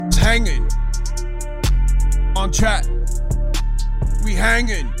hanging on chat. We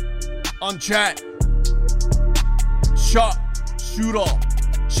hanging on chat. Sharp shooter,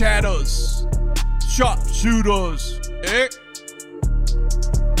 chatters, sharp shooters, eh?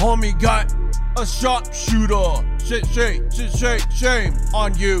 Homie got a sharp shooter. Shame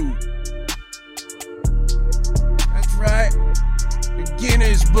on you. That's right. The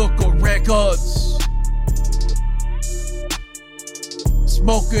Guinness Book of Records.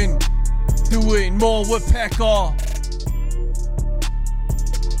 Smoking, doing more with Pecker.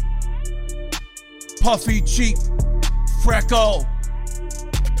 Puffy cheek, freckle.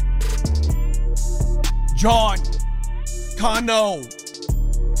 John, Kano.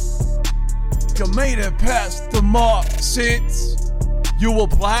 You made it past the mark since you were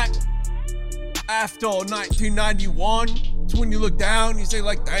black. After 1991, it's when you look down, you say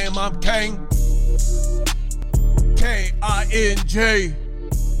like, damn, I'm king. K-I-N-J.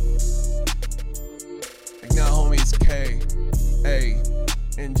 Like now, homie, it's K-A-N-J.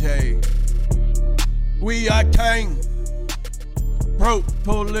 We are king.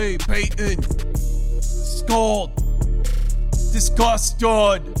 Brutally beaten. Scored.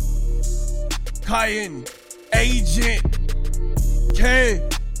 Disgusted. Cayenne. Agent. K.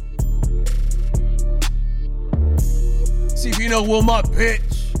 See if you know what my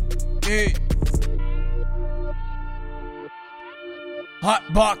bitch is. Hot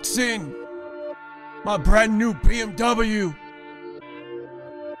boxing. My brand new BMW.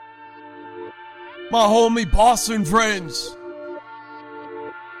 My homie Boston friends.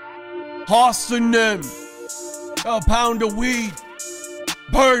 Hossing them. A pound of weed.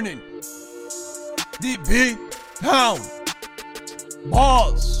 Burning. The big town.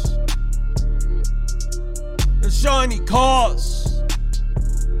 Bars. The shiny cars.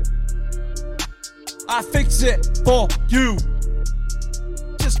 I fix it for you.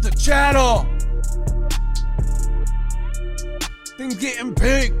 Just a chatter. Things getting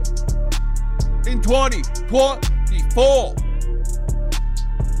big in 2024.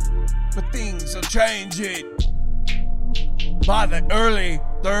 But things are changing by the early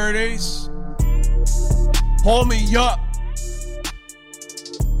 30s. Pull me up.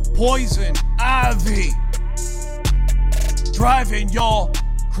 Poison Ivy. Driving y'all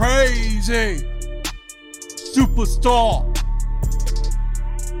crazy. Superstar.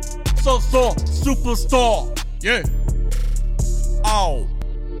 So superstar. Yeah. Ow.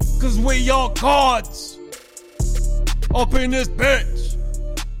 Cause we all gods. Up in this bitch.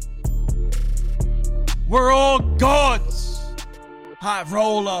 We're all gods. High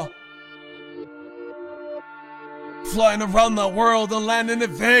roller. Flying around the world and landing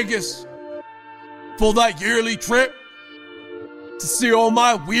in Vegas for that yearly trip to see all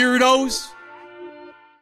my weirdos.